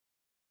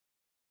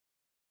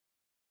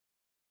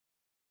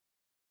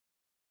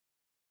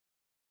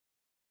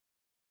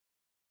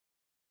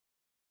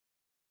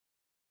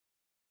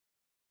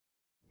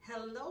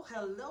Hello,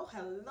 hello,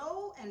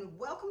 hello, and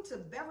welcome to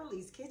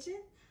Beverly's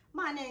Kitchen.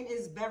 My name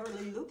is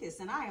Beverly Lucas,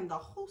 and I am the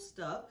host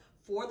of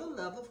For the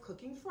Love of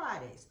Cooking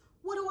Fridays.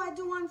 What do I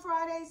do on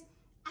Fridays?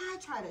 I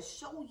try to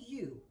show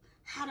you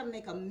how to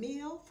make a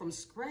meal from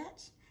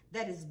scratch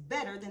that is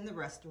better than the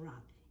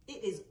restaurant.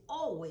 It is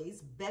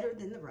always better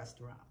than the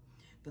restaurant.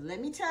 But let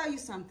me tell you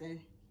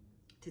something.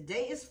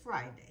 Today is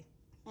Friday,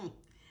 and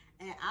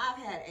I've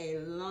had a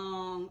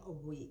long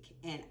week,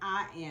 and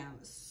I am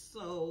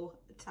so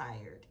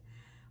tired.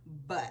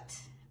 But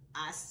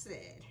I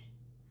said,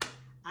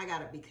 I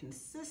gotta be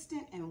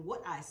consistent in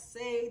what I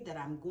say that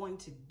I'm going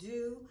to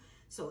do.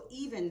 So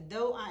even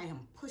though I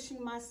am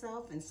pushing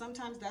myself, and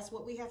sometimes that's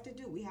what we have to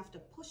do. We have to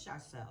push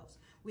ourselves.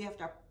 We have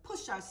to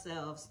push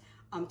ourselves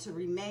to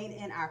remain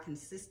in our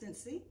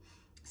consistency.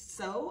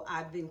 So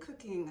I've been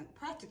cooking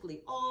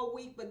practically all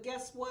week, but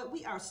guess what?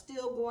 We are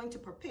still going to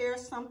prepare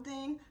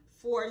something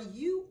for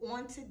you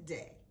on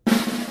today.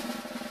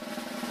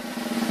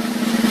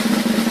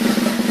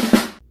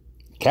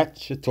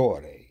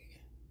 Cacciatore,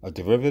 a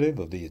derivative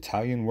of the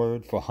Italian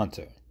word for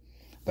hunter,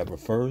 that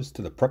refers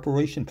to the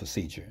preparation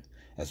procedure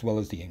as well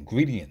as the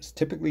ingredients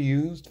typically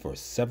used for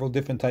several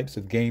different types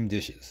of game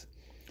dishes.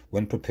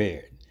 When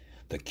prepared,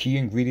 the key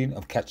ingredient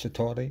of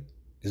cacciatore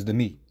is the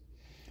meat,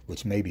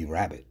 which may be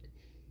rabbit,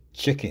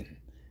 chicken,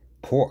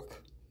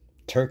 pork,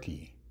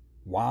 turkey,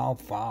 wild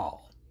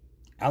fowl,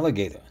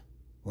 alligator,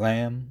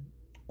 lamb,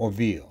 or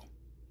veal.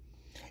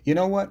 You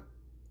know what?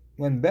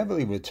 When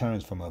Beverly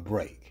returns from her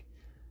break,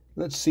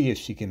 let's see if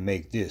she can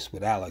make this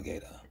with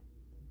alligator.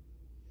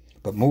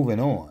 But moving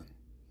on,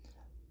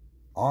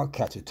 our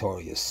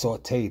cacciatore is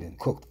sauteed and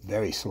cooked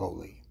very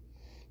slowly.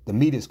 The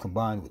meat is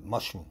combined with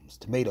mushrooms,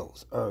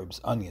 tomatoes, herbs,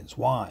 onions,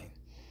 wine,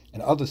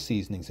 and other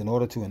seasonings in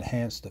order to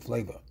enhance the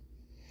flavor.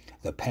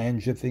 The pan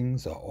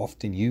drippings are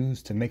often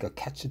used to make a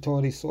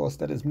cacciatore sauce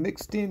that is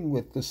mixed in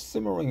with the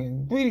simmering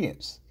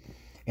ingredients.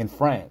 In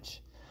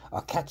French,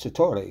 a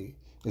cacciatore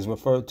is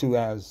referred to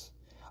as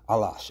à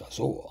la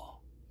chasseur,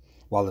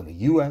 while in the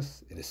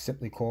U.S. it is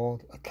simply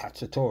called a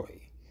cacciatore,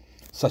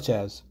 such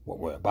as what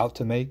we're about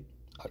to make,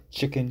 a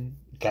chicken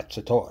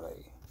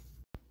cacciatore.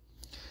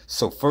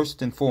 So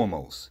first and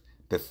foremost,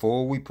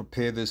 before we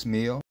prepare this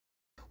meal,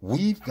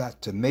 we've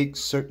got to make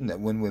certain that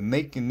when we're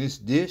making this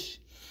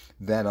dish,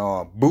 that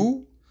our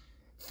boo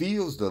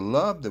feels the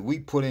love that we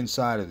put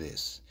inside of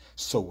this.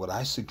 So what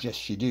I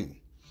suggest you do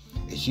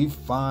is you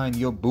find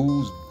your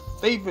boo's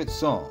favorite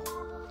song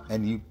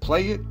and you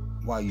play it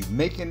while you're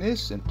making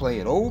this, and play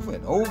it over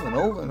and over and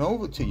over and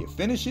over till you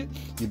finish it.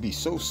 You'll be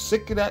so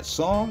sick of that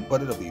song,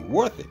 but it'll be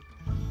worth it.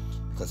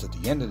 Because at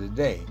the end of the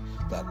day,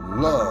 that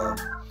love,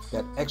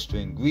 that extra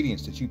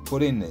ingredients that you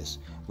put in this,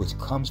 which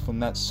comes from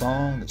that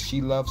song that she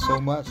loves so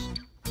much,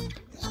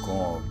 is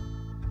going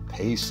to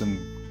pay some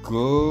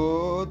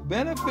good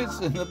benefits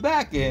in the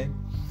back end.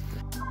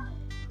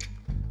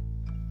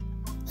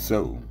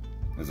 So,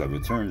 as I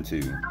return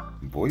to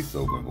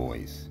voiceover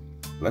voice,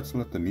 let's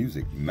let the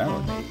music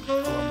marinate for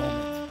a moment.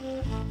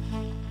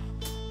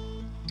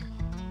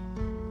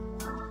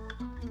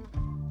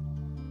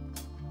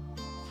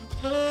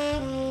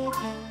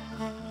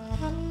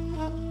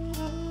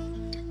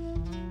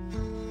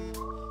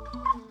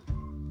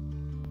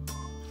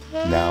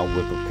 Now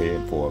we're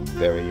prepared for a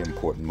very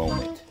important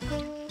moment.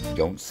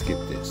 Don't skip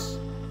this.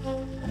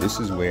 This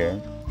is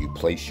where you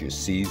place your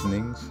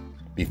seasonings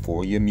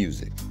before your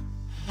music,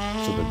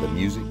 so that the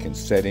music can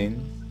set in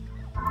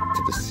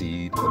to the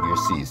seed of your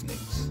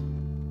seasonings.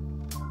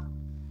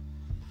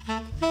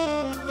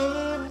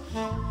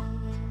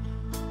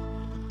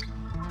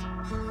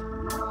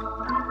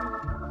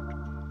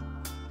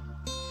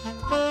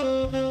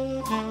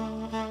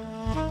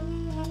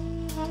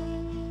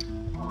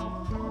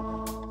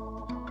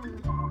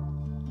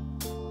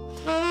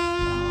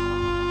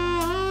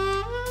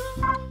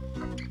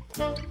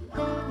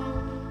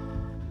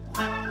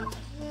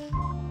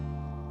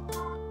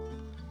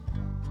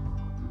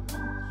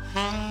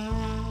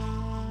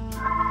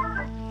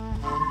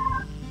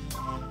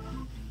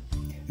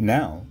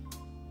 Now,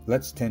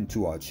 let's tend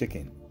to our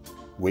chicken,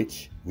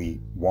 which we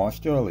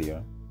washed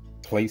earlier,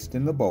 placed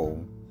in the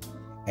bowl,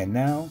 and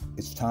now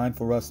it's time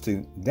for us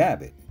to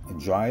dab it and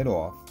dry it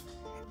off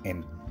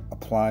and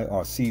apply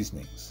our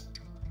seasonings.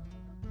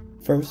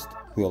 First,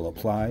 we'll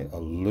apply a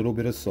little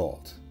bit of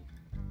salt.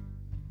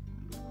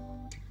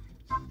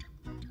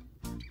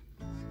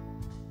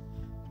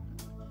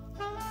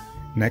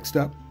 Next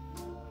up,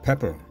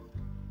 pepper,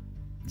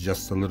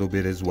 just a little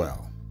bit as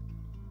well.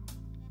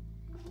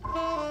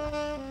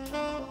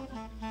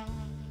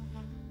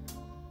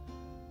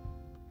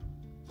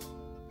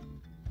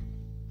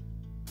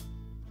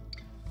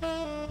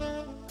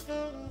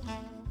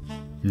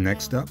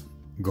 Next up,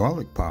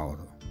 garlic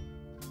powder.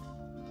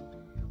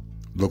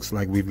 Looks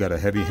like we've got a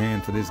heavy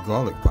hand for this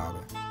garlic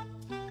powder.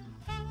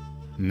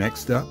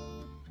 Next up,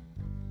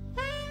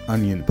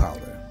 onion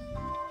powder.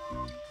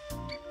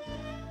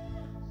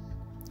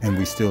 And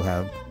we still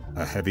have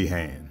a heavy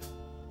hand.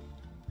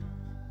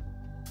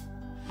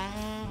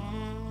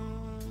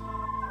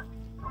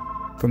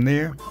 From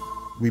there,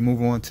 we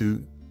move on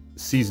to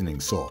seasoning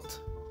salt.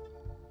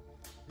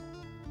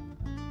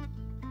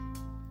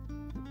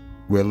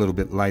 We're a little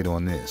bit light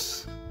on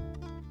this.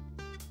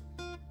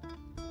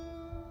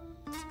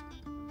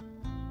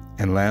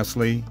 And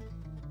lastly,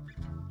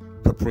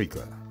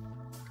 paprika.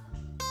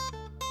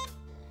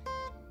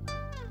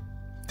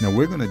 Now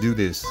we're going to do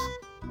this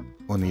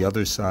on the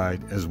other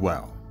side as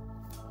well.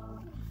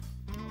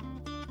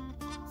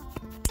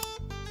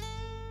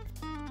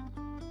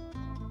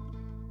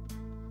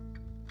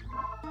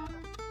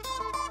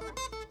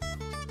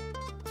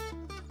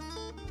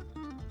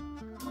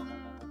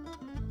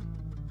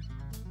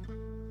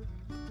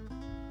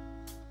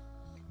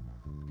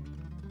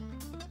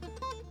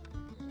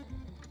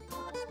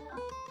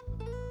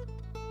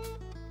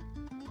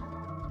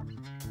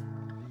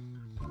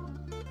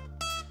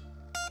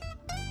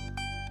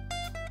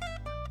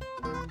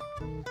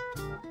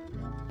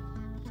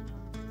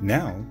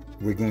 Now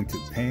we're going to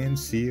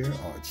pan-sear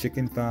our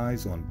chicken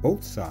thighs on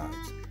both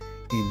sides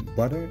in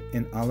butter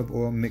and olive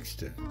oil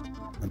mixture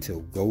until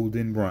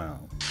golden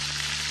brown.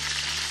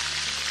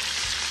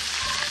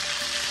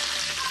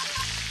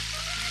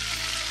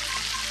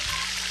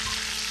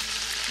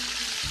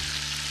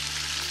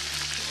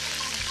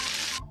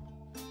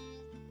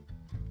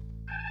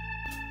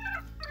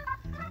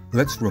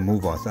 Let's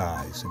remove our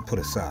thighs and put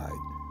aside.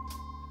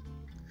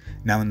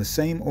 Now in the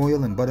same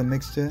oil and butter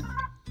mixture,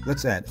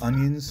 let's add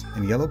onions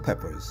and yellow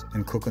peppers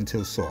and cook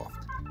until soft.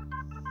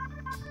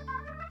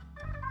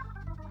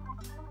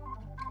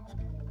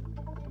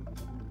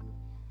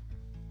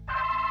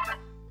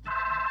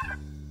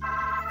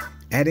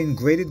 Add in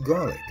grated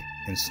garlic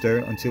and stir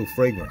until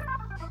fragrant.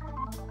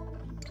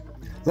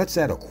 Let's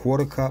add a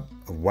 1/4 cup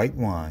of white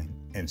wine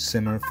and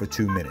simmer for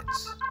 2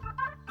 minutes.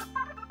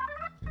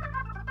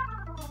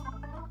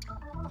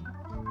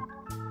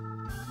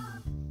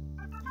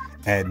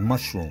 Add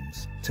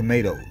mushrooms,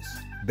 tomatoes,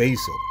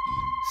 basil,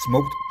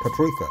 smoked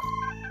paprika,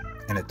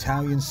 and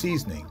Italian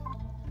seasoning,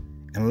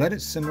 and let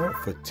it simmer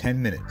for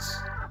 10 minutes.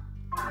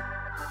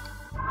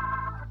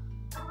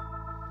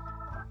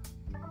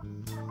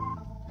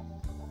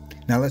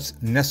 Now let's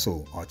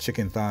nestle our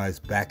chicken thighs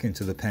back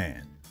into the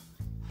pan.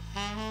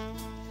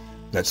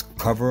 Let's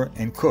cover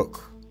and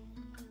cook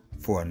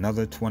for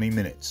another 20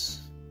 minutes.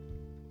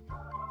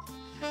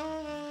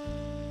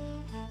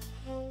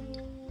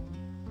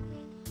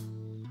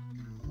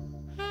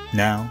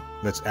 Now,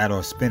 let's add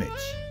our spinach.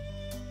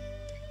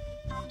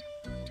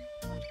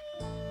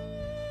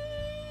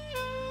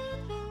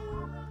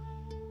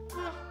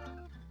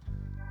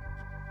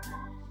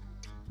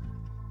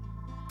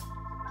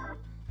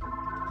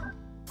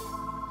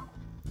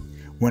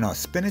 When our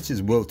spinach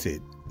is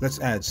wilted,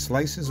 let's add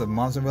slices of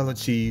mozzarella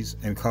cheese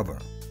and cover.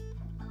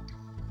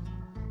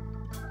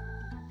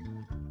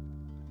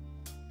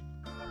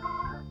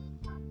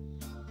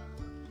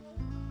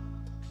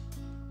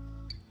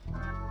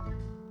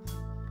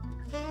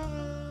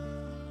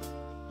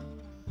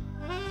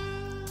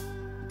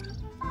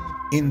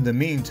 In the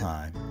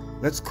meantime,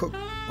 let's cook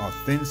our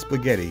thin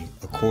spaghetti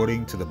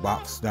according to the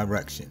box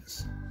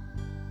directions.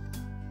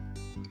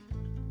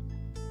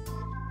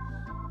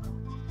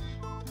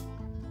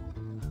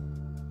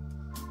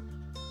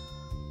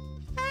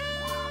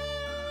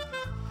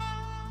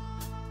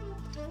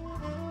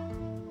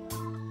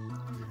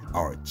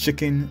 Our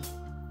chicken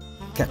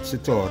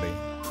cacciatore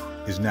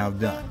is now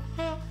done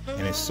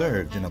and is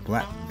served in a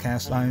black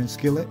cast iron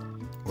skillet,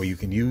 or you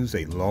can use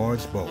a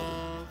large bowl.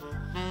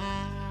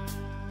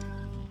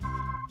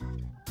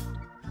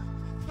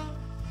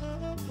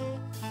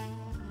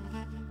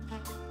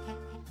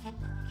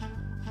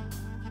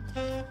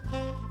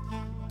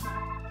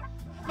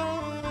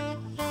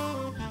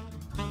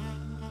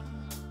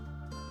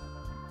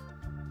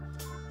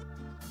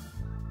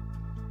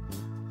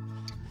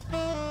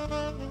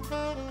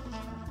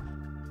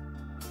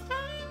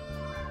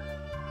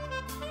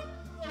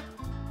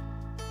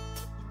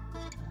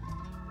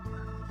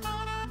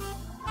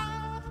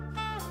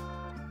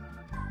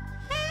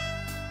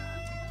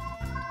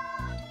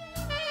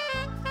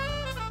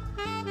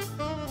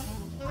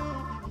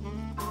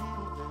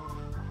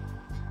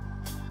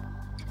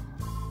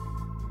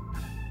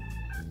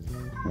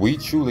 We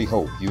truly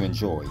hope you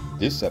enjoyed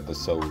this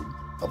episode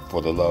of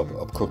For the Love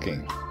of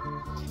Cooking.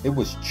 It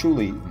was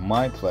truly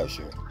my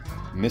pleasure,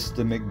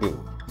 Mr. McBoo,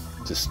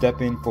 to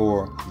step in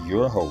for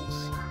your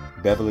host,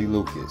 Beverly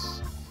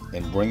Lucas,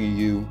 in bringing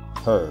you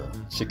her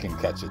chicken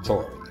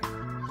cacciatore.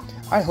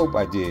 I hope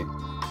I did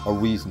a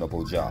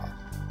reasonable job,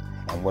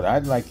 and what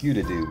I'd like you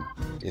to do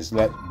is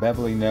let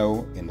Beverly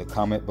know in the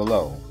comment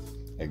below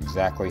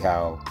exactly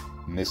how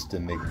Mr.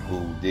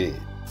 McBoo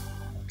did.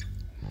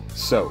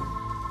 So,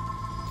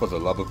 for the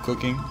love of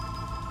cooking,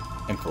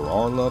 and for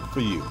our love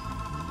for you,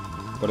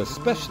 but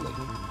especially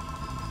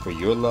for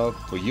your love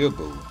for your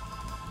boo,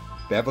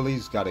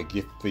 Beverly's got a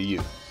gift for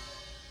you.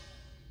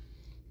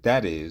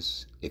 That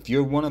is, if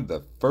you're one of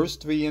the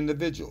first 3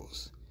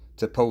 individuals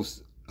to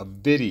post a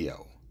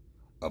video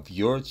of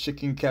your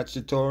chicken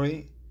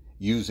cacciatore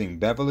using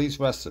Beverly's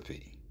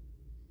recipe,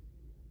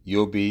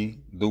 you'll be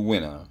the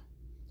winner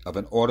of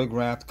an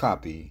autographed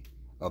copy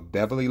of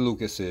Beverly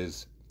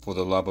Lucas's For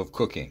the Love of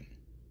Cooking.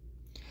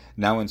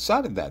 Now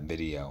inside of that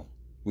video,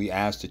 we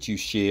ask that you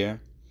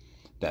share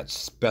that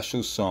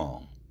special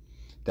song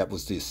that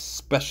was the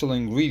special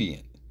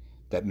ingredient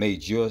that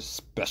made your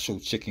special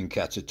chicken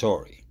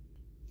cacciatore.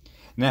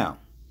 Now,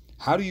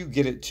 how do you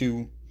get it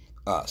to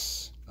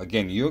us?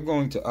 Again, you're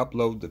going to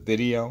upload the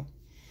video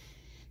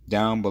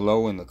down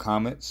below in the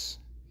comments,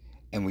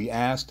 and we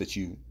ask that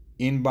you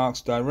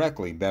inbox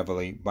directly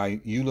Beverly by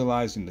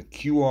utilizing the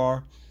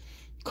QR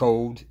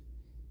code.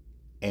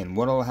 And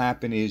what will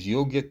happen is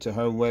you'll get to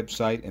her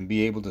website and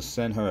be able to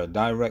send her a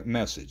direct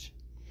message.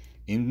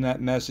 In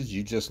that message,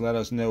 you just let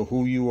us know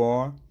who you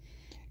are,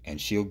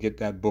 and she'll get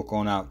that book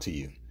on out to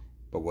you.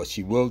 But what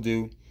she will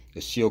do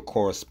is she'll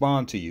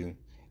correspond to you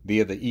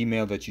via the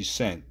email that you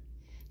sent,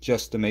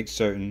 just to make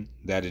certain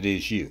that it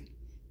is you.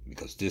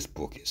 Because this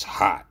book is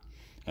hot,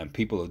 and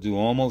people will do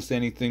almost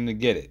anything to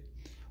get it.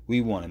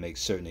 We want to make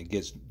certain it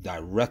gets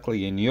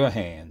directly in your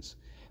hands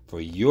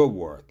for your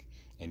work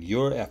and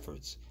your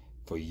efforts,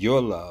 for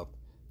your love,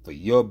 for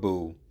your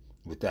boo,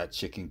 with that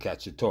chicken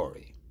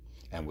cacciatore.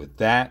 And with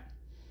that,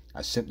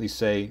 I simply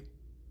say,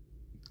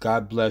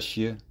 God bless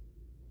you,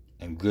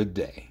 and good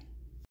day.